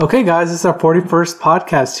Okay, guys, this is our 41st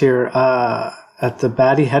podcast here at the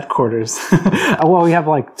Batty headquarters. Well, we have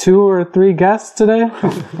like 2 or 3 guests today.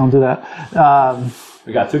 Don't do that.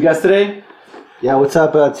 We got 2 guests today. Yeah, what's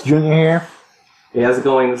up? It's Junior here. Hey, how's it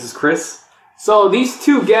going? This is Chris. So these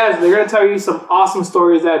 2 guests, they're going to tell you some awesome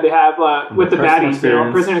stories that they have with the baddies.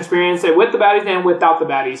 Personal experience with the baddies and without the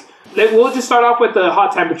baddies. We'll just start off with the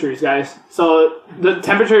hot temperatures, guys. So the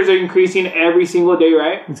temperatures are increasing every single day,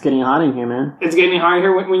 right? It's getting hot in here, man. It's getting hot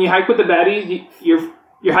here. When you hike with the baddies,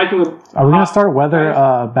 you're hiking with... Are we going to start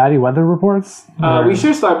baddie weather reports? We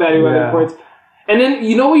should start baddie weather reports. And then,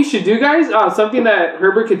 you know what you should do, guys? Something that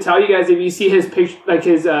Herbert could tell you guys if you see his picture, like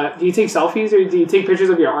his... do you take selfies or do you take pictures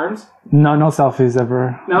of your arms? No selfies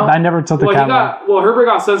ever. No? I never took the camera. Herbert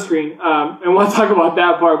got sunscreen, and we'll talk about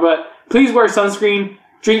that part. But please wear sunscreen.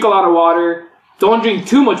 Drink a lot of water. Don't drink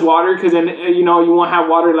too much water because then, you won't have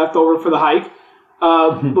water left over for the hike.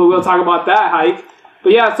 But we'll talk about that hike.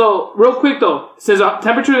 But yeah, so real quick though, since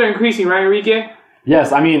temperatures are increasing, right, Enrique?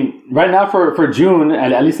 Yes, I mean, right now for June,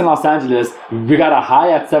 at least in Los Angeles, we got a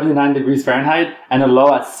high at 79 degrees Fahrenheit and a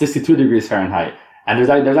low at 62 degrees Fahrenheit. And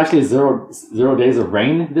there's actually zero days of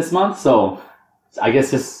rain this month, so I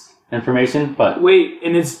guess just information. But wait,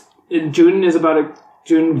 and June is about a...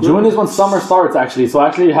 June is when summer starts, actually. So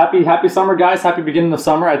actually, happy summer, guys. Happy beginning of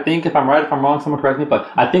summer. I think, if I'm right, if I'm wrong, someone correct me. But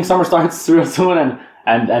I think summer starts real soon,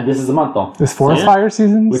 and this is the month, though. Is forest fire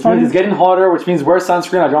season Which starting? means it's getting hotter, which means wear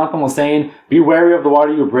sunscreen. Like Jonathan was saying, be wary of the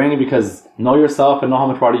water you bring because know yourself and know how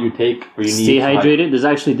much water you take or you need. Stay hydrated. There's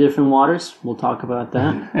actually different waters. We'll talk about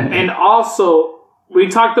that. And also, we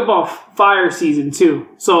talked about fire season, too.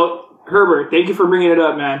 So, Herbert, thank you for bringing it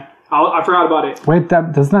up, man. I forgot about it. Wait,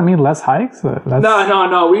 doesn't that mean less hikes? No. We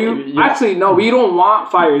don't want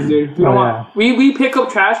fires, dude. We don't want. We pick up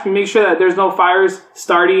trash. We make sure that there's no fires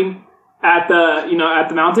starting at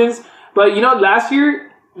the mountains. But last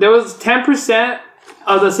year there was 10%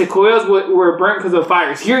 of the sequoias were burnt because of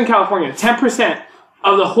fires here in California. 10%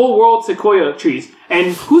 of the whole world sequoia trees.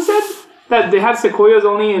 And who said that they have sequoias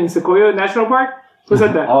only in Sequoia National Park? Who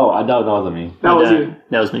said that? That wasn't me. That was you.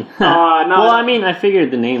 That was me. No. Well, I mean, I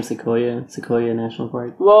figured the name Sequoia National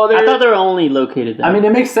Park. Well, I thought they were only located there. I mean,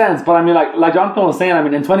 it makes sense, but I mean, like Jonathan was saying, I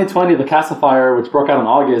mean, in 2020, the Casa Fire, which broke out in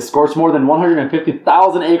August, scorched more than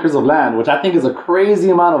 150,000 acres of land, which I think is a crazy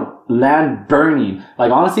amount of land burning.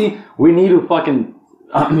 Like, honestly, we need to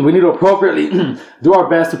appropriately do our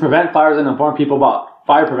best to prevent fires and inform people about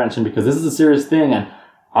fire prevention because this is a serious thing, and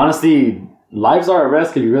honestly, lives are at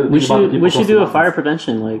risk if you really think about the people. We should do a fire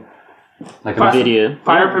prevention like a video.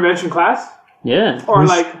 Fire prevention class? Yeah. Or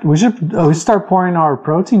we should start pouring our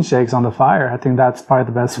protein shakes on the fire. I think that's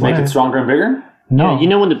probably the best way. Make it stronger and bigger? No.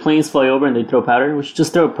 Yeah, when the planes fly over and they throw powder? We should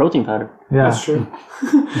just throw protein powder. Yeah. That's true.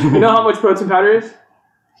 You know how much protein powder is?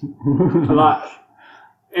 A lot.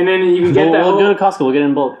 And then you can get that. We'll go to Costco. We'll get it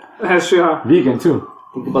in bulk. That's true, huh? Vegan too.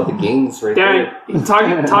 Think about the gains right there.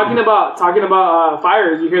 Talking about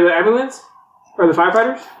fires. You hear the ambulance? Or the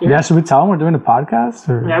firefighters? Yeah, should we tell them we're doing a podcast?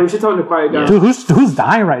 Or? Yeah, we should tell them to quiet down. Dude, who's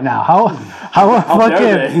dying right now? How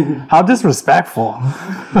disrespectful.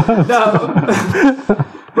 No.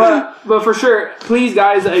 But for sure, please,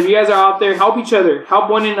 guys, if you guys are out there, help each other. Help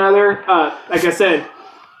one another. Like I said,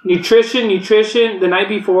 nutrition, the night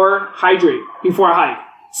before, hydrate before a hike.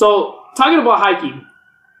 So, talking about hiking,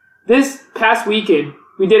 this past weekend,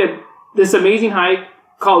 we did this amazing hike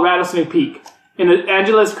called Rattlesnake Peak. In the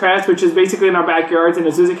Angeles Crest, which is basically in our backyards in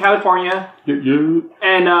Azusa, California.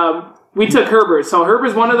 And we took Herbert. So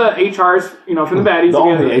Herbert's one of the HRs, from the baddies. The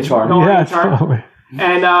only HR. Totally.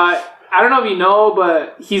 And I don't know if you know,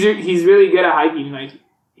 but he's really good at hiking. Like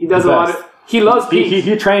he does a lot of. He loves peaks.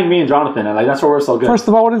 He trained me and Jonathan, and that's why we're so good. First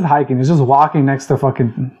of all, what is hiking? It's just walking next to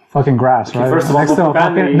fucking grass, right? First of all,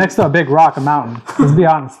 next to a big rock, a mountain. Let's be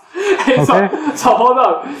honest. Okay. So hold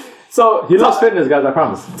up. So he loves fitness, guys. I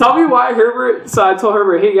promise. Tell me why Herbert. So I told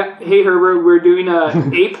Herbert, hey Herbert, we're doing a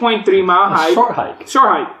 8.3 mile hike. Short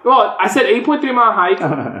hike. Well, I said 8.3 mile hike,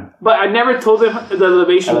 but I never told him the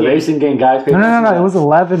elevation gain, guys. No. It was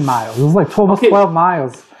 11 miles. It was like 12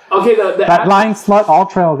 miles. Okay, that Lying Slut All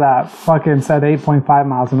Trails app fucking said 8.5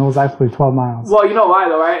 miles, and it was actually 12 miles. Well, you know why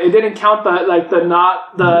though, right? It didn't count the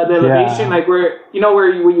elevation, like where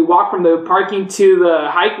when you walk from the parking to the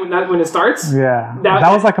hike when it starts. Yeah,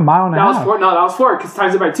 that was like a mile and a half. That was 4 because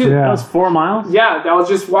times it by 2. Yeah. That was 4 miles. Yeah, that was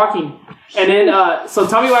just walking. And then so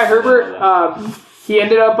tell me why Herbert he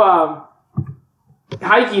ended up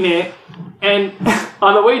hiking it, and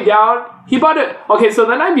on the way down he bought it. Okay, so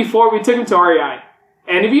the night before we took him to REI.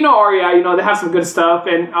 And if you know REI, they have some good stuff.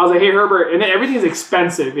 And I was like, hey, Herbert. And everything's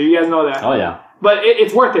expensive, if you guys know that. Oh, yeah. But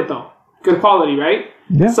it's worth it, though. Good quality, right?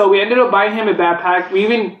 Yeah. So we ended up buying him a backpack. We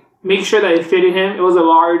even make sure that it fitted him. It was a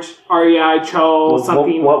large REI Cho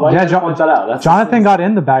something. Why Yeah, did you point that out? That's Jonathan got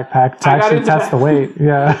in the backpack to I got actually in the test the weight.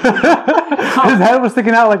 Yeah. His head was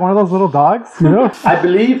sticking out like one of those little dogs, you know? I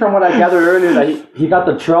believe from what I gathered earlier that he got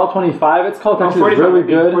the Trail 25. It's called. It's actually 45, really I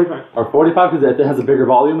think, good. 45. Or 45 because it has a bigger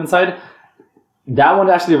volume inside. That one's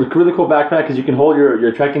actually a really cool backpack because you can hold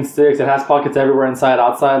your trekking sticks. It has pockets everywhere, inside,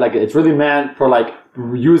 outside. Like it's really meant for like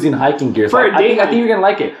using hiking gear. So For a day I think you're gonna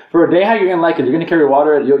like it. For a day hike, you're gonna like it. You're gonna carry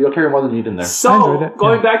water. You'll carry more than you need in there. I So enjoyed it,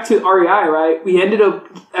 going yeah. back to REI, right?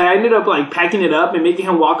 I ended up like packing it up and making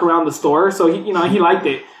him walk around the store. So he liked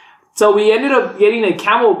it. So we ended up getting a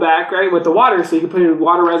Camelback, right, with the water, so you can put it in a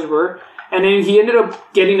water reservoir. And then he ended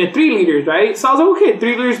up getting a 3 liters, right? So I was like, okay,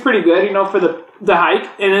 3 liters is pretty good, for the hike.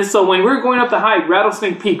 And then so when we were going up the hike,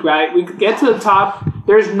 Rattlesnake Peak, right? We get to the top.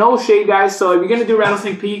 There's no shade, guys. So if you're gonna do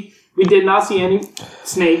Rattlesnake Peak, we did not see any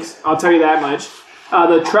snakes. I'll tell you that much.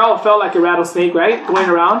 The trail felt like a rattlesnake, right? Going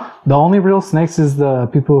around. The only real snakes is the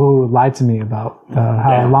people who lied to me about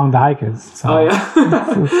how long the hike is. So. Oh yeah.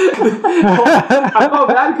 I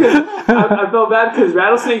felt bad because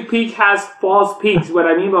Rattlesnake Peak has false peaks. What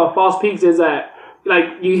I mean by false peaks is that like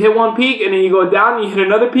you hit one peak and then you go down and you hit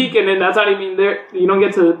another peak and then that's not even there. You don't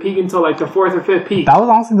get to the peak until like the 4th or 5th peak. That was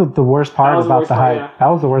honestly the worst part was the about worst the part, hike. yeah. That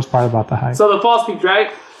was the worst part about the hike. So the false peaks,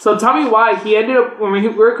 right? So tell me why he ended up when we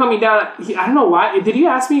were coming down. I don't know why. Did you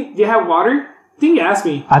ask me? Do you have water? I think you asked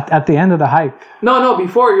me. At the end of the hike. No,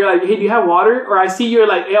 before you're like, hey, do you have water? Or I see you're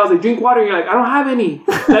like, hey, I was like, drink water. And you're like, I don't have any.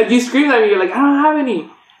 Like you screamed at me. You're like, I don't have any.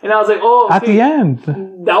 And I was like, oh, okay. At the end.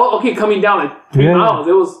 That was, okay, coming down like 3 miles.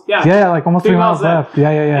 It was, Yeah, like almost 3 miles left. Yeah.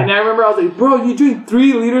 And I remember I was like, bro, you drink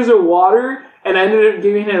 3 liters of water? And I ended up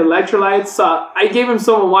giving him electrolytes. So I gave him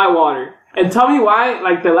some of my water. And tell me why,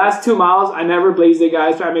 like the last 2 miles, I never blazed it,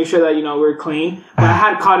 guys. Try to make sure that, we're clean. But I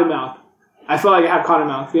had cotton mouth. I feel like I have cotton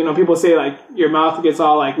mouth. People say like your mouth gets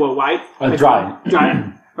all like, white? Like, Dry.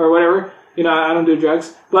 Dry. Or whatever. I don't do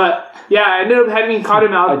drugs. But yeah, I ended up having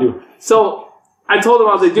cotton mouth. I do. So I told him,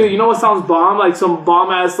 I was like, dude, you know what sounds bomb? Like some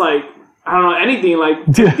bomb ass, like, I don't know, anything, like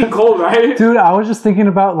anything cold, right? Dude, I was just thinking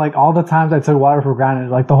about like all the times I took water for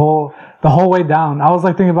granted, like the whole way down. I was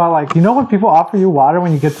like thinking about like, when people offer you water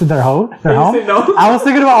when you get to their home? Say no? I was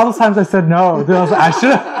thinking about all the times I said no. Dude, I was like,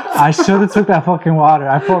 I should have took that fucking water.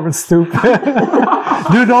 I felt stupid.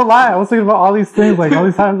 Dude, don't lie. I was thinking about all these things, like all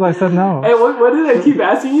these times I said no. Hey, what did I keep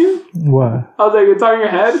asking you? What? I was like, it's on your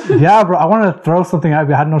head? Yeah, bro. I wanted to throw something at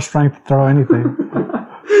you. I had no strength to throw anything.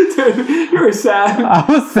 Dude, you were sad. I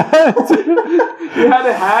was sad. You had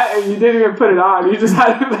a hat and you didn't even put it on. You just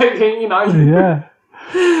had it like hanging on you. Yeah.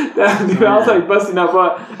 Dude, I was like busting up,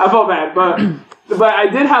 but I felt bad. But I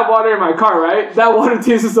did have water in my car, right? That water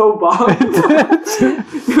tasted so bomb. Dude,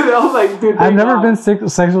 I was like, dude, I've never been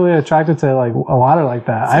sexually attracted to like a water like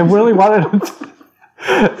that. I really wanted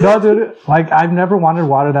No, dude, like I've never wanted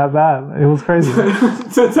water that bad. It was crazy.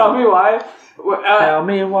 So tell me why. Tell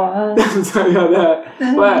me why. Sorry about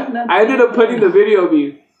that. But I ended up putting the video of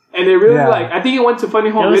you. And they really I think it went to Funny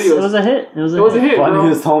Home Videos. It was a hit. It was a hit.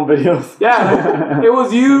 Funniest home videos. Yeah. It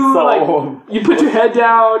was you, So like, old. you put your head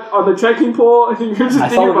down on the trekking pole and you're just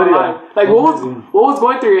thinking saw the about video. life. Like, what was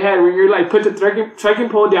going through your head when you're like, put the trekking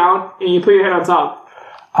pole down and you put your head on top?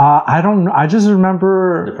 I don't know. I just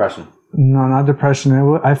remember... Depression. No, not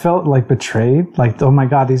depression. I felt like betrayed. Like, oh my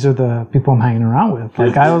god, these are the people I'm hanging around with.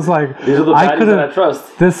 Like, I was like, These are the baddies that I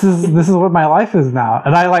trust. This is what my life is now.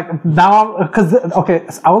 And I like now because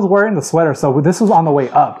I was wearing the sweater, so this was on the way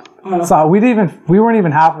up. So we weren't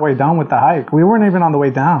even halfway done with the hike. We weren't even on the way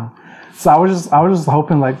down. So I was just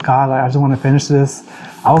hoping like, God, like, I just want to finish this.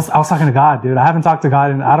 I was talking to God, dude. I haven't talked to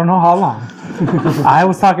God in I don't know how long. I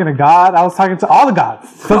was talking to God. I was talking to all the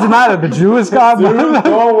gods. Doesn't matter. The Jewish God,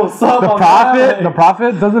 what's up? the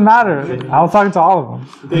prophet, doesn't matter. I was talking to all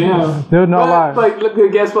of them. Damn. Dude, no lie. Like, look,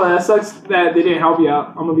 guess what? That sucks that they didn't help you out.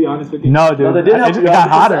 I'm gonna be honest with you. No, dude. No, they didn't help you It got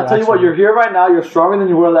out. hotter. I'll tell you what, actually. you're here right now. You're stronger than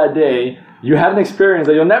you were that day. You had an experience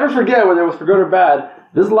that you'll never forget, whether it was for good or bad.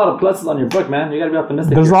 There's a lot of pluses on your book, man. You gotta be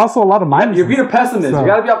optimistic. There's also a lot of minuses. You're being a pessimist. So- You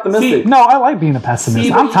gotta be optimistic. No, I like being a pessimist.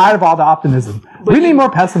 See, I'm tired of all the optimism. We need more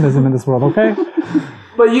pessimism in this world, okay?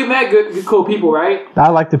 But you met good, cool people, right? I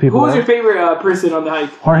like the people. Who was there. your favorite person on the hike?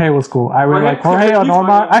 Jorge was cool. I really like Jorge He's or Norma.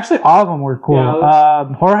 funny. Actually, all of them were cool.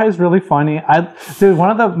 Yeah, Jorge's really funny. Dude,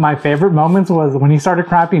 one of my favorite moments was when he started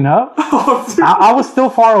cramping up. I was still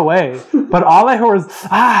far away, but all I heard was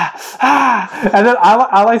and then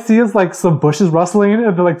all I see is like some bushes rustling and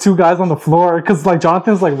then like 2 guys on the floor because like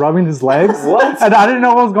Jonathan's like rubbing his legs. What? And I didn't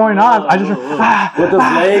know what was going on. I just With his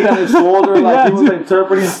leg on his shoulder, like Yeah, he was dude.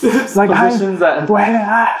 interpreting like positions that. duele.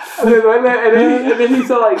 And then he's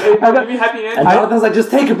so like, hey, bro, give me happy And end. Jonathan's like,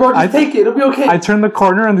 just take it, bro. Just take it. It'll be okay. I turned the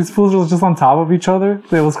corner and these fools were just on top of each other.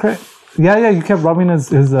 It was crazy. Yeah, you kept rubbing his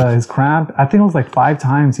cramp. I think it was like 5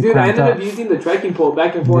 times he Dude, I cramped ended up. up using the trekking pole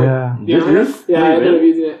back and forth. Yeah. Do you remember? Yeah, I ended up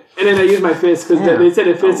using it. And then I used my fist because they said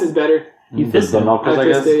a fist is better. You fist the knuckles, I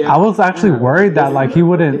guess. Yeah. I was actually worried that like he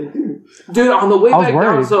wouldn't. Dude, on the way I was back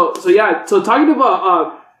down, worried. so talking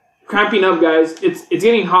about cramping up, guys, it's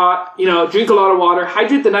getting hot. You know, drink a lot of water,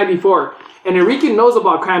 hydrate the night before. And Enrique knows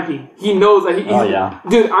about cramping. He knows that Oh, yeah.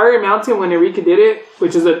 Dude, Iron Mountain, when Enrique did it,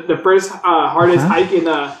 which is the first hardest hike in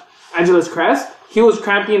Angeles Crest, he was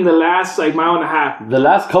cramping the last like mile and a half. The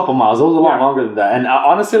last couple miles, it was a lot longer than that. And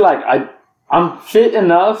honestly, like I'm fit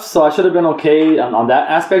enough, so I should have been okay on that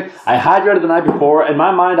aspect. I hydrated the night before. In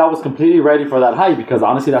my mind, I was completely ready for that hike because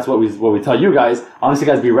honestly, that's what we tell you guys. Honestly,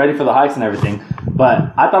 guys, be ready for the hikes and everything.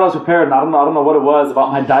 But I thought I was prepared, and I don't know what it was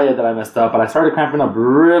about my diet that I messed up. But I started cramping up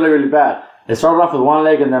really, really bad. It started off with one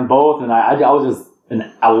leg and then both, and I was just in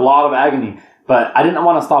a lot of agony. But I didn't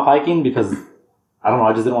want to stop hiking because I don't know.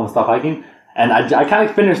 I just didn't want to stop hiking. And I kind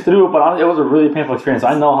of finished through it, but it was a really painful experience. So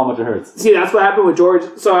I know how much it hurts. See, that's what happened with George.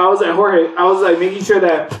 So I was at Jorge. I was like making sure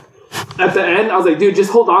that at the end, I was like, dude,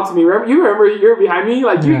 just hold on to me. Remember you were behind me?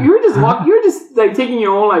 Like you were just walking, you were just like taking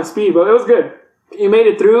your own like speed, but it was good. You made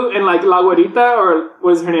it through, and like La Guarita, or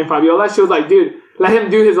what is her name, Fabiola? She was like, dude, let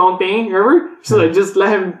him do his own thing. Remember? She's like, just let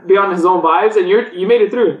him be on his own vibes, and you made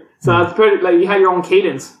it through. So that's pretty, like you had your own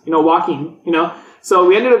cadence, you know, walking, you know. So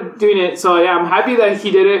we ended up doing it. So yeah, I'm happy that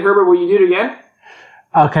he did it. Herbert, will you do it again?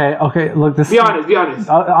 Okay. Look, Be honest.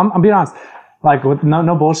 I'm being honest. Like with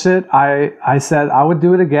no bullshit. I said I would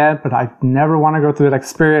do it again, but I never want to go through that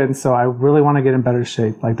experience. So I really want to get in better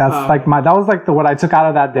shape. Like that's that was like what I took out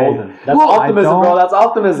of that day. Golden. That's optimism, bro. That's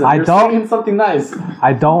optimism. You're saying something nice.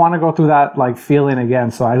 I don't want to go through that like feeling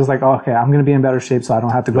again. So I was like, okay, I'm gonna be in better shape, so I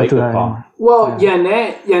don't have to go through that anymore. Well,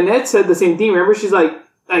 Yanette said the same thing. Remember, she's like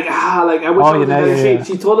I wish I was in better shape.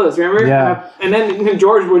 She told us, remember? Yeah. And then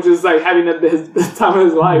George was just like having the time of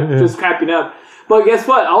his life, just crapping up. But guess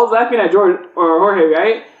what? I was laughing at George or Jorge,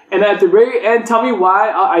 right? And at the very end, tell me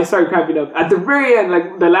why I started cramping up. At the very end,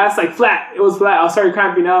 like the last flat, it was flat. I started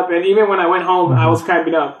cramping up, and even when I went home, I was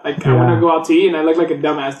cramping up. Like I want to go out to eat, and I look like a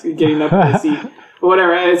dumbass getting up in the seat. But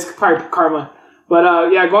whatever, it's part karma. But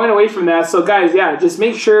going away from that. So guys, just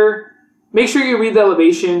make sure you read the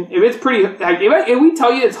elevation. If it's pretty, like if we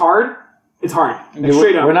tell you it's hard, it's hard. Like,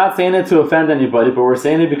 straight up. We're not saying it to offend anybody, but we're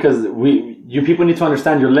saying it because you people need to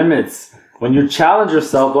understand your limits. When you challenge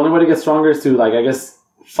yourself, the only way to get stronger is to, like, I guess,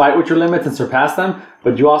 fight with your limits and surpass them.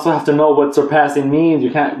 But you also have to know what surpassing means. You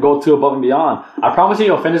can't go too above and beyond. I promise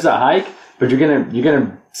you'll finish that hike, but you're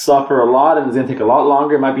gonna suffer a lot, and it's gonna take a lot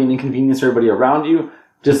longer. It might be an inconvenience for everybody around you.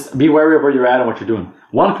 Just be wary of where you're at and what you're doing.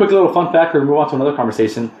 One quick little fun fact, or move on to another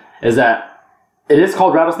conversation, is that it is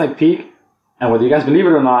called Rattlesnake Peak, and whether you guys believe it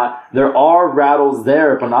or not, there are rattles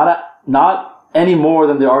there, but not any more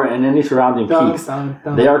than there are in any surrounding peaks.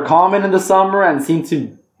 They are common in the summer and seem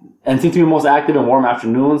to be most active in warm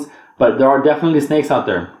afternoons, but there are definitely snakes out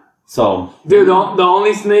there. So, dude, the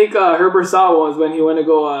only snake Herbert saw was when he went to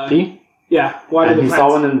go. Pee? Yeah, and he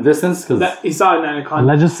saw one in the distance he saw an anaconda.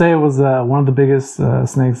 Let's just say it was one of the biggest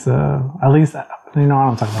snakes. At least you know what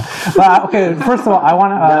I'm talking about. But okay, first of all, I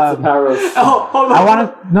want to. That's the power of. Hold on. I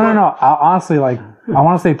want to. No. I honestly I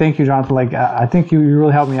want to say thank you, Jonathan. Like, I think you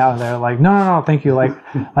really helped me out there. Like, no, thank you. Like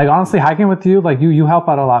honestly, hiking with you, like you help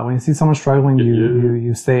out a lot. When you see someone struggling,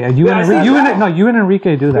 you stay. And you and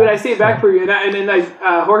Enrique do that. Dude, I stay back for you, and then like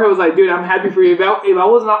Jorge was like, dude, I'm happy for you. If I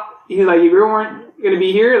was not, he's like, if you weren't gonna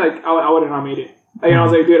be here, like I would have not made it. Like, I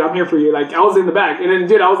was like, dude, I'm here for you. Like, I was in the back, and then,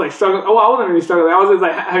 dude, I was like struggling. Oh, I wasn't really struggling. I was just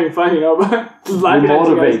like having fun, you know. But just laughing We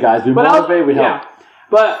motivate, guys. We motivate. We help. Yeah.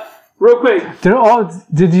 But real quick,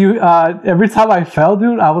 did you? Every time I fell,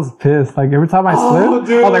 dude, I was pissed. Like every time I slipped,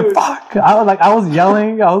 dude. I was like, "Fuck!" I was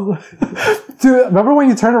yelling. I was, dude. Remember when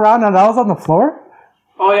you turned around and I was on the floor?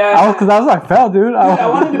 Oh yeah, I fell, dude. I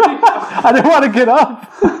wanted to pick. I didn't want to get up.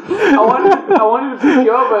 I wanted to pick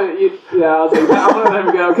you up, but I was like, I'm gonna let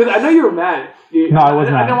him get up because I know you were mad. No, I was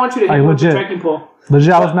mad. I didn't want you to hit with the trekking pole.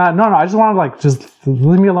 Legit, I was mad. No, I just wanted just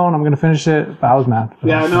leave me alone. I'm gonna finish it. But I was mad.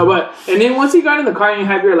 Yeah, no, but and then once you got in the car and you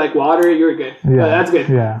have your water, you were good. Yeah, that's good.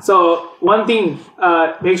 Yeah. So one thing,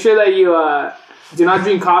 make sure that you do not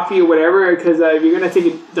drink coffee or whatever, because if you're gonna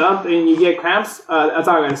take a dump and you get cramps, that's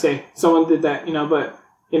all I gotta say. Someone did that, but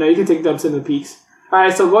you can take dumps in the peaks. All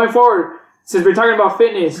right, so going forward, since we're talking about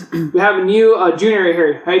fitness, we have a new junior right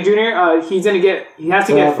here. Hey, junior, he has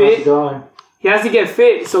to get fit. He has to get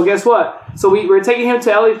fit. So guess what? So we're taking him to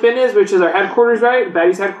LA Fitness, which is our headquarters, right?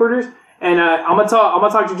 Batty's headquarters. And I'm gonna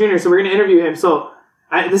talk to Junior. So we're gonna interview him. So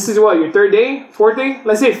this is what, your third day, fourth day?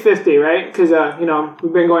 Let's say fifth day, right? Because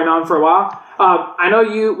we've been going on for a while. I know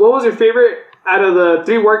you. What was your favorite out of the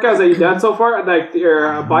 3 workouts that you've done so far? Like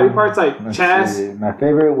your body parts, like chest. See. My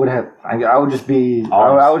favorite would have. I would just be.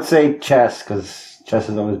 I would say chest because chest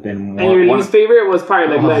has always been. And your least favorite was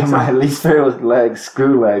probably like legs. My least favorite was legs.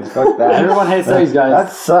 Screw legs. Fuck that. Everyone hates legs, guys.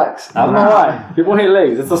 That sucks. I don't know why. People hate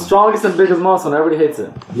legs. It's the strongest and biggest muscle, and everybody hates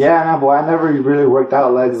it. Yeah, no, but I never really worked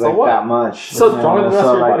out legs that much. So stronger than the rest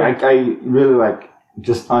of your body. I really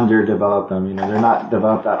just underdeveloped them. You know, they're not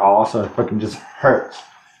developed at all, so it fucking just hurts.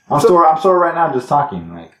 I'm sore right now just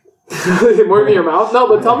talking. Like more in your mouth. No,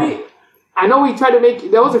 but tell me. I know we tried to make.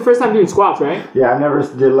 That was your first time doing squats, right? Yeah, I never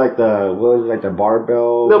did the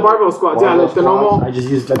barbell. The barbell squats, yeah, like the normal. I just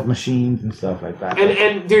used like machines and stuff like that.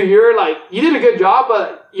 And dude, you did a good job,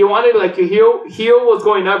 but you wanted like your heel was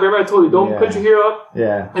going up. Remember I told you don't put your heel up.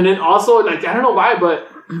 Yeah. And then also like I don't know why, but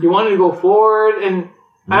you wanted to go forward and.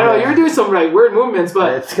 I don't know, you're doing some like weird movements,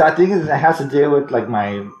 but I think it has to do with like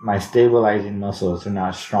my stabilizing muscles are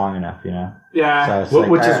not strong enough, you know. Yeah. So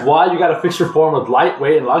which is why you got to fix your form with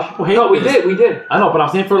lightweight, and a lot of people hate. No, we did. I know, but I'm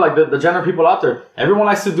saying for like the general people out there, everyone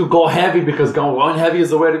likes to go heavy because going heavy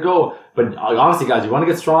is the way to go. But honestly, guys, you want to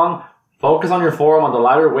get strong, focus on your form on the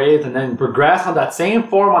lighter weights, and then progress on that same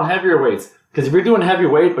form on heavier weights. Because if you're doing heavy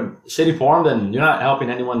weight but shitty form, then you're not helping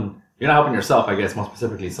anyone. You're not helping yourself, I guess, more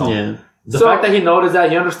specifically. So. Yeah. The fact that he noticed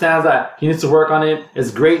that, he understands that he needs to work on it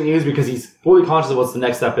is great news because he's fully conscious of what the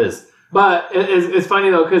next step is. But it's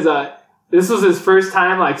funny though because this was his first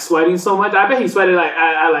time like sweating so much. I bet he sweated like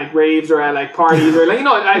at like raves or at like parties or like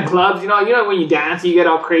at clubs. You know when you dance you get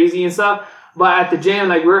all crazy and stuff. But at the gym,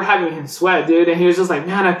 like we were having him sweat, dude, and he was just like,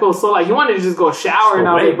 man, I feel so like he wanted to just go shower, and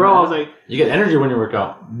I was like, bro, I was like, you get energy when you work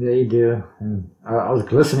out. Yeah, you do. And I was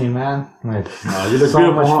glistening, man. Like you look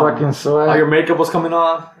so much fucking sweat. All your makeup was coming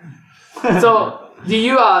on. So do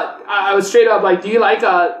you? I was straight up like, do you like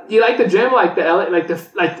the gym, like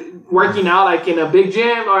the working out like in a big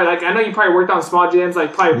gym, or like I know you probably worked on small gyms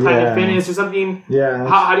like probably Planet Fitness or something. Yeah.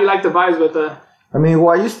 How do you like the vibes with the? I mean,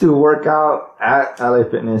 well, I used to work out at LA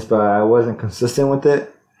Fitness, but I wasn't consistent with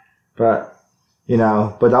it. But that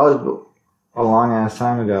was a long ass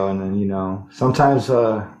time ago, and then sometimes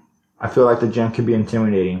I feel like the gym can be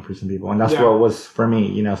intimidating for some people, and that's what it was for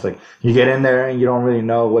me. It's like you get in there and you don't really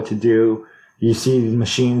know what to do. You see these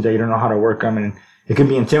machines that you don't know how to work them, and it can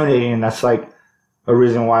be intimidating. And that's like a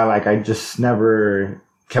reason why like I just never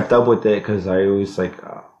kept up with it because I always like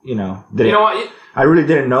I really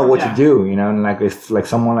didn't know what to do. And like if like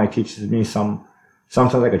someone like teaches me sometimes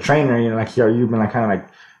like a trainer, like here you've been like kind of like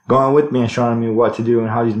going with me and showing me what to do and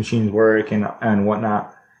how these machines work and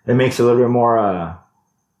whatnot. It makes it a little bit more.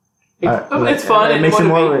 It's fun. It makes it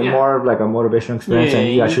more of like a motivational experience, and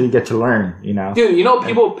you actually get to learn. Dude,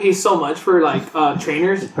 people pay so much for like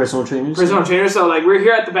trainers, personal trainers. So like we're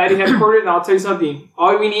here at the Baddie headquarters, and I'll tell you something.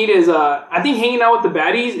 All we need is I think hanging out with the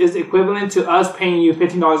Baddies is equivalent to us paying you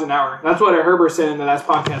 $15 an hour. That's what Herbert said in the last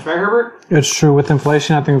podcast, right, Herbert? It's true. With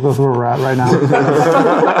inflation, I think that's where we're at right now.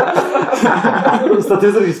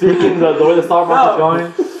 Statistically speaking, the way the stock market's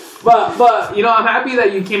going. But I'm happy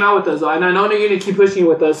that you came out with us, though. And I know you're gonna keep pushing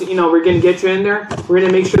with us. We're gonna get you in there. We're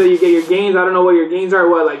gonna make sure that you get your gains. I don't know what your gains are.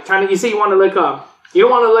 What like trying to? You say you want to look you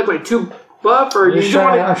don't want to look like too buff, or you just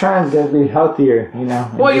want to? I'm trying to be healthier,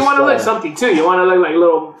 Well, you want to look something too. You want to look like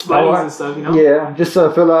little bunnies and stuff, Yeah, just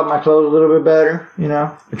to fill out my clothes a little bit better.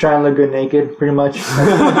 I'm trying to look good naked, pretty much.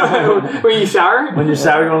 When you shower? When you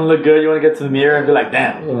shower, you want to look good. You want to get to the mirror and be like,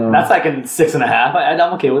 damn, that's like in 6.5.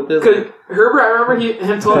 I'm okay with this. Because Herbert, I remember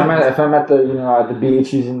him told me. If I'm at the at the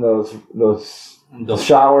beach using those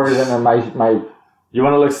showers and then my you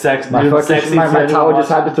want to look sexy. My towel just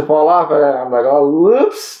happens to fall off, and I'm like, oh,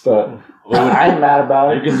 whoops! But I ain't mad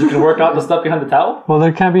about it. You can work out the stuff behind the towel. Well,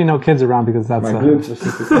 there can't be no kids around because that's my glutes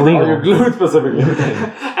specifically. Illegal. Oh, your glutes specifically.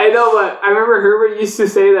 I know, but I remember Herbert used to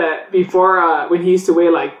say that before when he used to weigh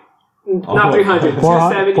like not 300,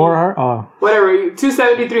 270, whatever,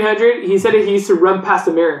 270, 300. He said he used to run past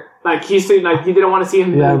the mirror. Like he used to, like he didn't want to see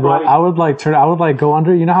him. Yeah, his bro. body. I would go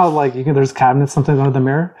under. You know how like there's cabinets sometimes under the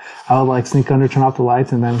mirror. I would like sneak under, turn off the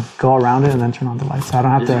lights, and then go around it, and then turn on the lights. So I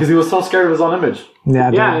don't have to. Because he was so scared of his own image.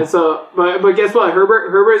 Yeah. Yeah. So, but guess what?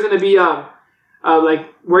 Herbert is gonna be like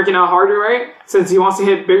working out harder, right? Since he wants to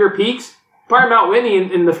hit bigger peaks. Probably Mount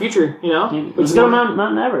Whitney in the future, Let's go to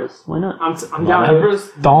Mount Everest. Why not? I'm down.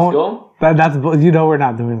 Everest? Don't. That's we're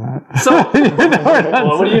not doing that. So,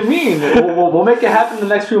 Well, what do you mean? We'll make it happen in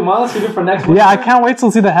the next few months. We do for next week. Yeah, I can't wait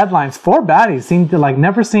to see the headlines. 4 baddies seem to like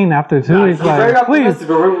never seen after 2 weeks. Very Like, please, optimistic,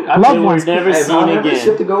 but loved We're ones. never Hey, seen bro, never shit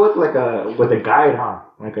again. to go with a guide, huh?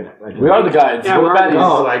 we are the guides. Yeah, we're we're baddies.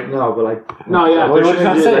 No, like no, but like No, yeah. What are you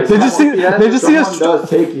trying to say? They just see- they just see someone does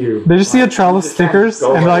take you. They just see a trail of stickers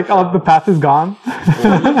go and they're by like, oh, the path is gone.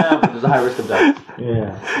 There's a high risk of death.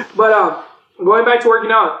 Yeah. but going back to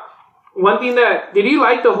working out, one thing that did you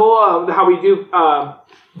like the whole how we do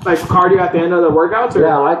like cardio at the end of the workouts?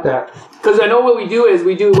 Yeah, I like that. Because I know what we do is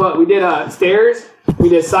we did stairs, we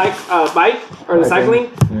did bike or the cycling.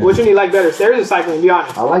 Yeah. Which one do you like better, stairs or cycling? Be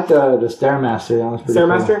honest. I like the Stairmaster. That was pretty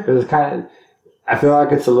Stairmaster? Because it's kind of, I feel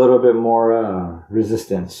like it's a little bit more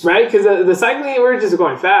resistance. Right, because the cycling we're just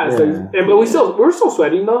going fast, Yeah. like, but we're still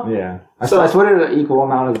sweating though. Yeah. I So- sweated an equal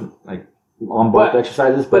amount of like on both But-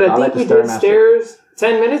 exercises, But I like think the we did Stairmaster. stairs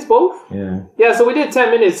 10 minutes both. Yeah. Yeah, so we did 10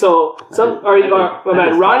 minutes. So I did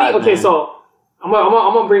Ronnie. 5, Okay, man. so I'm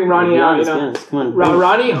gonna bring Ronnie Be out. honest, You know, guys. Come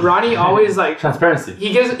on. Ronnie always like Transparency.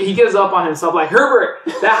 he gives up on himself. Like Herbert,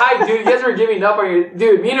 that high dude, you guys are giving up on your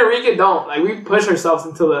dude. Me and Enrique don't. Like we push ourselves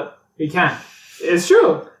until we can't. It's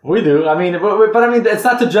true. We do. I mean, but I mean, it's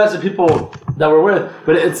not to judge the people that we're with,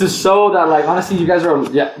 but it's to show that, like, honestly, you guys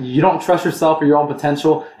you don't trust yourself or your own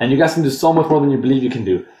potential, and you guys can do so much more than you believe you can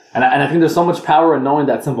do. And I think there's so much power in knowing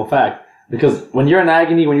that simple fact. Because when you're in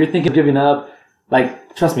agony, when you're thinking of giving up,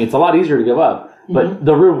 like, trust me, it's a lot easier to give up. But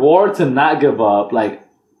the reward to not give up, like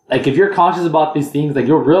if you're conscious about these things, like,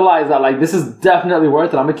 you'll realize that, like, this is definitely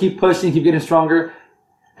worth it. I'm gonna keep pushing, keep getting stronger.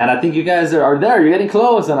 And I think you guys are there. You're getting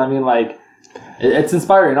close. And I mean, like, it's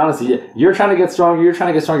inspiring, honestly. You're trying to get stronger. You're trying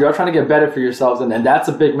to get stronger. You're trying to get better for yourselves. And that's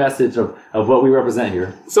a big message of what we represent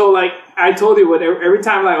here. So like I told you, every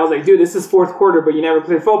time like I was like, dude, this is fourth quarter, but you never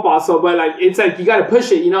play football. So, but like it's like you gotta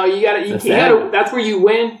push it. You know, you gotta. That's where you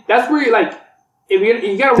win. That's where you like. If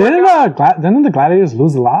you gotta work out. Didn't the Gladiators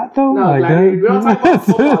lose a lot though? No, we don't talk about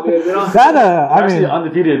football, dude. We don't. That We're I actually mean,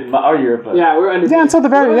 undefeated our year, but Yeah, we're undefeated. Yeah, until the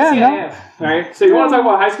very end, Yeah. All right. So you want to talk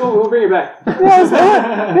about high school? We'll bring it back.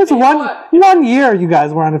 yeah, it's one year you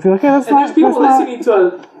guys were on the field. Okay, that's And not. there's people that's not- listening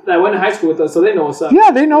to that went to high school with us, so they know what's up.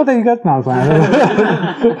 Yeah, they know that you guys know.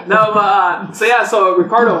 No, but so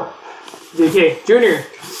Ricardo, JK Junior.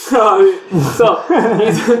 So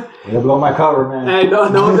he's. You're blow my cover, man. Hey,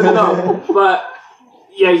 no. But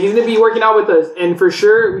yeah, he's gonna be working out with us, and for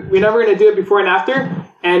sure, we're never gonna do it before and after.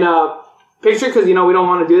 And picture, because we don't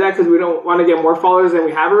want to do that because we don't want to get more followers than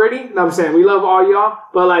we have already. You know what I'm saying, we love all y'all,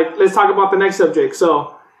 but like, let's talk about the next subject.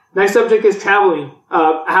 So, next subject is traveling.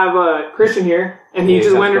 I have Christian here, and he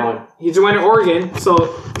just went to Oregon. So,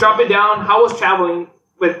 drop it down. How was traveling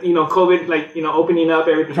with COVID, like opening up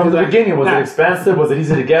everything? from the beginning, was it expensive? Was it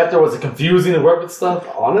easy to get there? Was it confusing to work with stuff?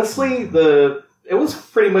 Honestly, it was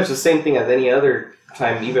pretty much the same thing as any other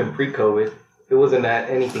time, even pre-COVID. It wasn't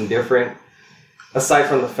anything different. Aside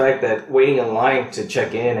from the fact that waiting in line to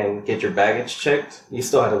check in and get your baggage checked, you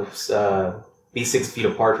still had to be 6 feet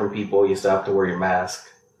apart from people. You still have to wear your mask.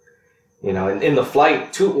 And in the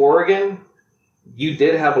flight to Oregon, you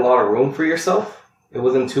did have a lot of room for yourself. It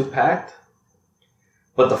wasn't too packed.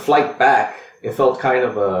 But the flight back, it felt kind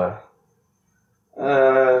of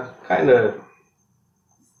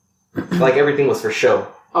like everything was for show.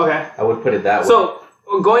 Okay. I would put it that way. So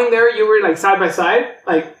going there, you were like side by side,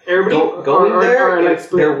 like everybody. Going there, or like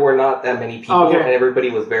split? there were not that many people, Okay. and everybody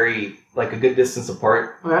was very like a good distance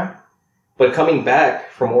apart. Okay. But coming back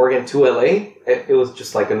from Oregon to LA, it was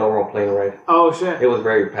just like a normal plane ride. Oh shit. It was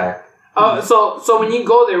very packed. So when you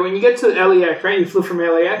go there, when you get to LAX, right? You flew from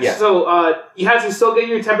LAX. Yeah. So you had to still get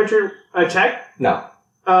your temperature checked. No,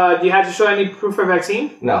 Do you have to show any proof of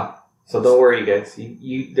vaccine? no. So don't worry, you guys.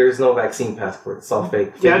 You there's no vaccine passport. It's all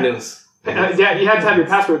fake. Fake Yeah. news. Yeah, you had to have your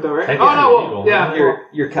passport though, right? Heck Oh yeah, no, illegal. yeah.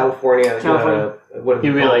 Your California. What is it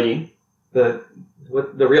Your real called? ID.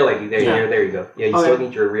 The real ID. There you go. Yeah, you Okay. still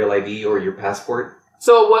need your real ID or your passport.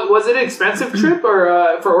 So what was it? An expensive trip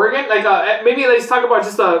or for Oregon? Like maybe let's talk about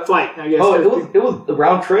just a flight. I guess. Oh, it was the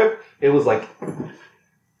round trip. It was like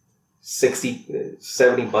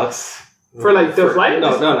 $60-$70 For, like, the flight?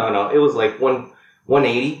 No. It was like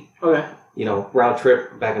 180. Okay. Round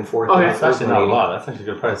trip back and forth. Okay. It was That's actually not a 180. lot. That's actually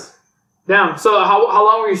a good price. Damn. So how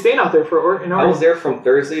long were you staying out there for in Oregon? I was there from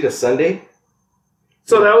Thursday to Sunday.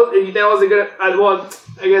 So that was a good. Well,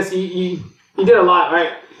 I guess you did a lot,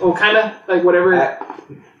 right? Well, kind of like whatever.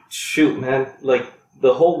 Shoot, man! Like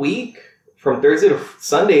the whole week from Thursday to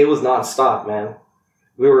Sunday, it was nonstop, man.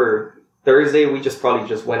 We were Thursday. We probably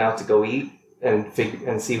just went out to go eat and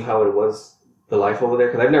see how it was. the life over there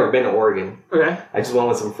because I've never been to Oregon. Okay. I just went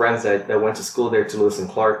with some friends that went to school there to Lewis and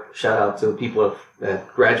Clark. Shout out to the people that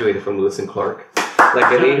graduated from Lewis and Clark, like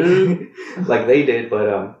they did.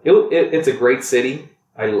 But it's a great city.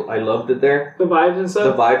 I loved it there. The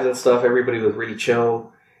vibes and stuff. Everybody was really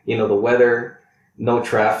chill. You know, the weather, no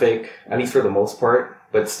traffic, at least for the most part,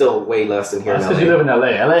 but still way less than here. That's in because LA. you live in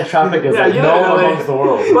LA. LA traffic is like you no live in LA. amongst the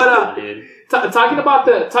world. But talking about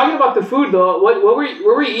the food though, what were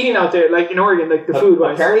you eating out there, like in Oregon, like the food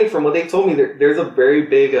wise? Apparently, from what they told me, there's a very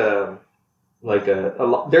big there's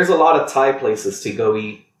a lot of Thai places to go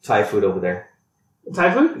eat Thai food over there.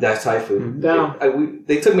 Thai food? That's Thai food. Down.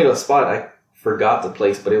 They took me to a spot. I forgot the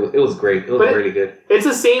place, but it was great. It was really good. It's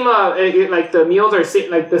the same. Like the meals are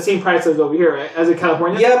like the same price as over here, right? As in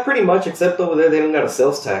California. Yeah, pretty much. Except over there, they don't got a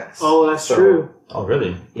sales tax. Oh, that's true. Oh,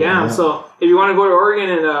 really? Yeah. So if you want to go to Oregon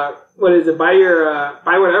and what is it? Buy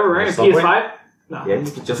whatever, right? A PS5. No. Yeah,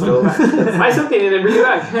 you can just go. Buy something and then bring it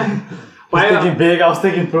back. I was thinking big. I was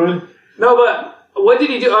thinking food. No, but. What did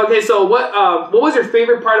you do? Okay, so what was your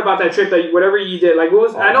favorite part about that trip? That whatever you did, like what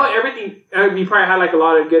was? I know everything. You probably had like a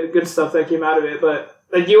lot of good stuff that came out of it, but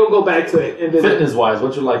like you will go back to it. And fitness wise,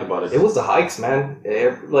 what you like about it? It was the hikes, man.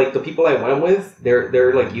 Like the people I went with,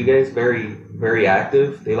 they're like you guys, very very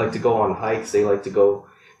active. They like to go on hikes. They like to go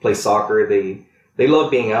play soccer. They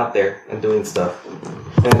love being out there and doing stuff.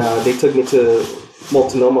 And they took me to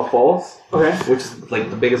Multnomah Falls, which is like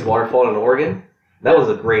the biggest waterfall in Oregon. That was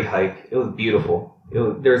a great hike. It was beautiful.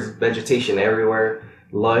 There's vegetation everywhere,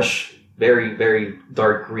 lush, very, very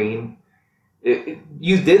dark green.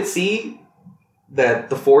 You did see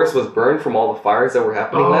that the forest was burned from all the fires that were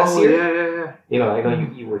happening last year. Yeah. You know, I know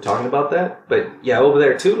you were talking about that, but yeah, over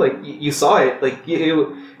there too. Like you saw it. Like it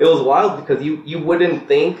was wild because you wouldn't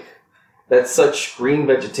think that such green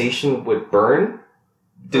vegetation would burn.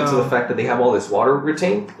 Due to the fact that they have all this water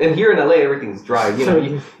retained, and here in LA everything's dry. You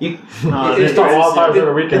know, it's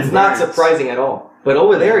not surprising at all. But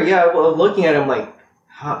over there, well, looking at it, I'm like,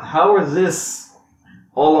 how is this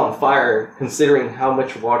all on fire? Considering how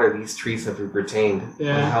much water these trees have retained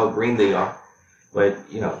and how green they are. But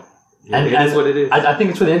you know, it is what it is. I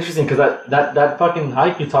think it's really interesting because that fucking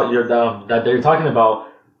hike that you're talking about.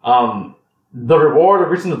 The reward of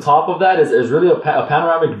reaching the top of that is really a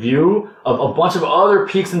panoramic view of a bunch of other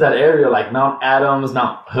peaks in that area, like Mount Adams,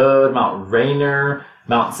 Mount Hood, Mount Rainier,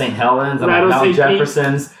 Mount St. Helens, and Mount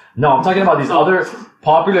Jefferson's. No, I'm talking about these other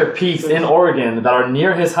popular peaks in Oregon that are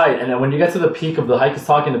near his height. And then when you get to the peak of the hike he's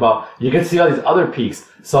talking about, you get to see all these other peaks.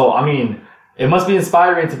 So, I mean, it must be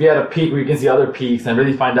inspiring to be at a peak where you can see other peaks and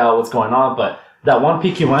really find out what's going on. But that one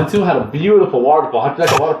peak he went to had a beautiful waterfall. How do you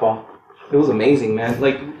like a waterfall? It was amazing, man.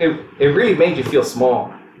 Like, it really made you feel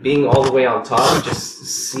small. Being all the way on top, just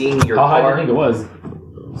seeing your car. How high do you think it was?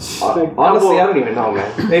 Honestly, I don't even know, man.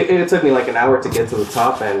 It took me like an hour to get to the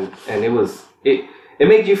top, and it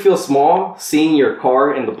made you feel small seeing your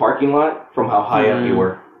car in the parking lot from how high up you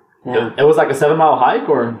were. Yeah. It was like a 7-mile hike,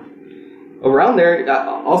 or? Around there,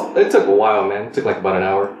 it took a while, man. It took like about an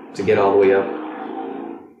hour to get all the way up.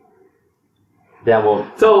 Yeah, well.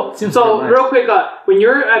 So real quick, when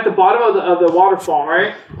you're at the bottom of the waterfall,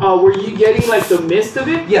 right? Were you getting like the mist of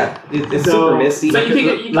it? Yeah, it's super misty. So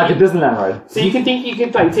you like a Disneyland ride. So you can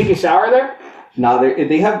like take a shower there? No,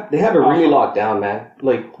 they have it really locked down, man.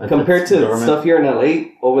 Like compared to stuff here in LA,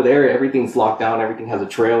 over there everything's locked down. Everything has a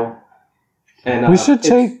trail. And we should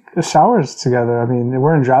take showers together. I mean,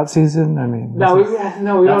 we're in drought season. I mean, we don't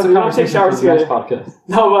take showers together. Podcast.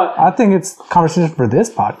 No, but I think it's conversation for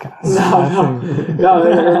this podcast.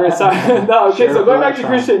 No, sorry. No, okay. So going back to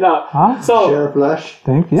Christian now. Huh? So share a flush.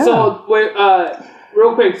 Yeah. So wait,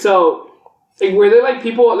 real quick. So like, were there like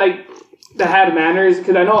people like that had manners?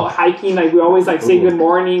 Because I know hiking, like we always like say good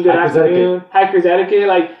morning, good afternoon, hiker's etiquette.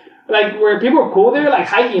 Like were people cool there? Like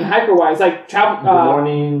hiking, hiker wise, like travel. Good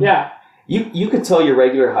morning. Yeah. You could tell your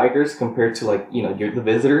regular hikers compared to like the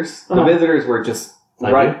visitors. The visitors were just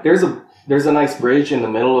right. There's a nice bridge in the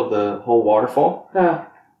middle of the whole waterfall.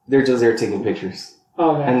 They're just there taking pictures.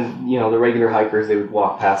 Okay. And the regular hikers, they would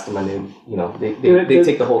walk past them and they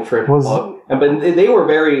take the whole trip. But they were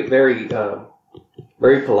very very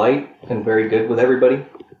very polite and very good with everybody.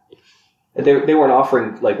 They weren't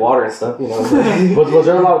offering like water and stuff, was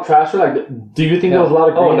there a lot of trash? Or, like, do you think there was a lot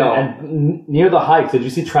of green? And near the hikes, did you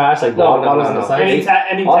see trash like bottles on the side? Any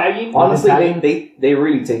tagging? Honestly, they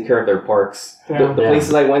really take care of their parks. The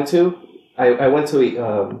places I went to, I went to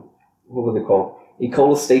what was it called?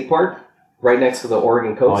 Ecola State Park, right next to the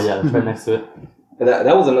Oregon coast. Oh yeah, that's right next to it.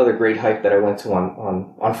 That was another great hike that I went to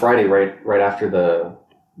on Friday, right after the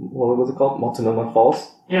what was it called? Multnomah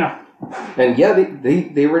Falls. Yeah. And yeah,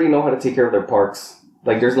 they really know how to take care of their parks.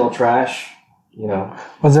 Like there's no trash. you know.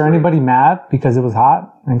 Was there anybody mad because it was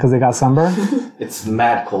hot and because they got sunburned? It's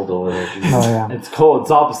mad cold over there. Dude. Oh yeah. It's cold.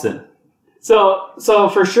 It's opposite. So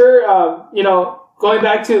for sure, you know, going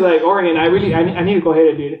back to like Oregon, I need to go hit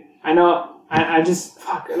it, dude. I know. I just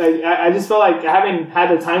I just feel like I haven't had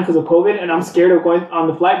the time because of COVID, and I'm scared of going on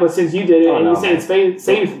the flight. But since you did it, and you said it's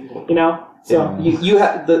safe, you know. So you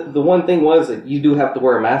have the one thing was that you do have to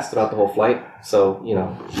wear a mask throughout the whole flight. So you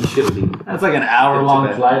know you should be. That's like an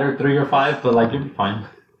hour-long flight or 3 or 5, but like you'll be fine.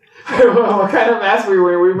 What kind of mask were you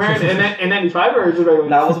wearing? Were you wearing N95 or just regular?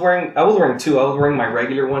 No, I was wearing two. I was wearing my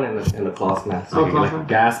regular one and the cloth mask. So like a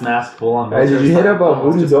gas mask, full on. Hey, did you hit up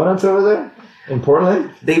Voodoo Donuts over there in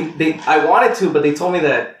Portland? I wanted to, but they told me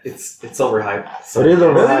that it's overhyped. So it is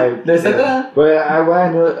overhyped. They said that. But I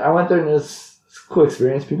went there and it's a cool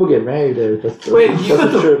experience. People get married there. Wait, you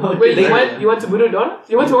went to Voodoo Donuts?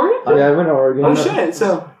 You went to Oregon? Yeah, I went to Oregon. Oh shit!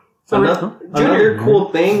 So Junior,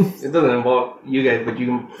 cool thing. It doesn't involve you guys, but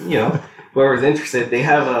you know, whoever's interested, they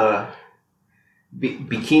have a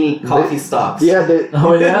bikini coffee stops. Yeah.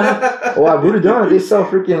 Oh yeah. Well, at Voodoo Donuts, they sell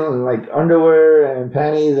freaking like underwear and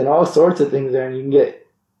panties and all sorts of things there, and you can get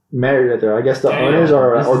married right there. I guess the owners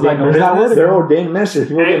are ordained ministers. They're ordained ministers.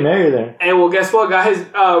 People get married there. Hey, well, guess what, guys?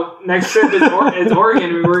 Next trip is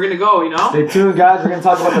Oregon. We're gonna go. You know. Stay tuned, guys. We're gonna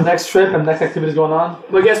talk about the next trip and next activities going on.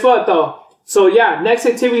 But guess what, though? So yeah, next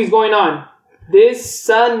activity is going on this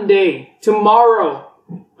Sunday, tomorrow,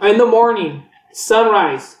 in the morning,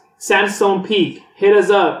 sunrise, Sandstone Peak. Hit us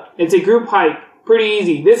up. It's a group hike. Pretty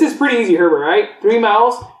easy. This is pretty easy, Herbert, right? 3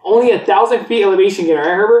 miles, only 1,000 feet elevation gain, right,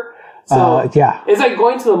 Herbert? So yeah. It's like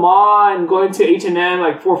going to the mall and going to H&M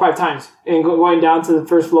like 4 or 5 times and going down to the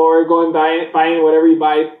first floor, going buying whatever you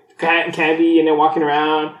buy, candy, and then walking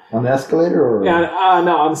around. On the escalator or? Yeah,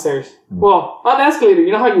 no, on the stairs. Well, on the escalator,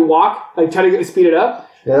 you know how you walk, like try to speed it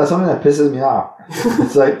up? Yeah, that's something that pisses me off.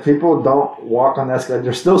 It's like people don't walk on the escalator.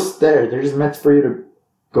 They're still stairs. They're just meant for you to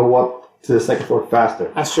go up to the second floor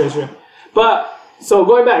faster. That's true. But, so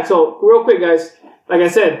going back, so real quick, guys. Like I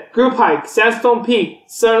said, group hike, Sandstone Peak,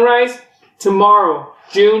 sunrise, tomorrow,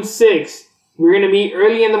 June 6th. We're going to meet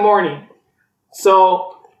early in the morning.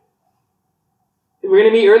 So, we're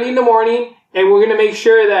going to meet early in the morning, and we're going to make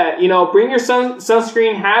sure that, you know, bring your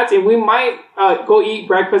sunscreen hats, and we might go eat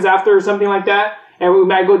breakfast after or something like that, and we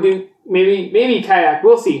might go do maybe kayak.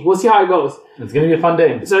 We'll see. We'll see how it goes. It's going to be a fun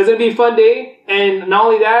day. So, it's going to be a fun day, and not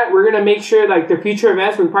only that, we're going to make sure, like, the future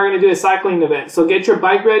events, we're probably going to do a cycling event. So, get your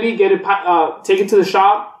bike ready, get it, take it to the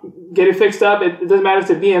shop, get it fixed up. It doesn't matter if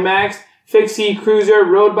it's a BMX, fixie, cruiser,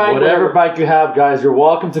 road bike, whatever bike you have, guys, you're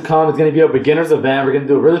welcome to come. It's going to be a beginner's event. We're going to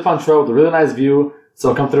do a really fun trail with a really nice view.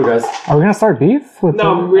 So come through, guys. Are we going to start beef?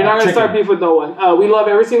 No, we're not going to start beef with no one. We love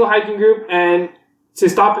every single hiking group. And to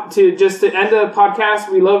end the podcast,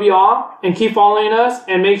 we love you all. And keep following us.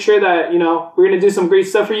 And make sure that, you know, we're going to do some great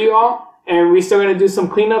stuff for you all. And we're still going to do some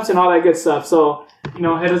cleanups and all that good stuff. So, you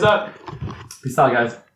know, hit us up. Peace out, guys.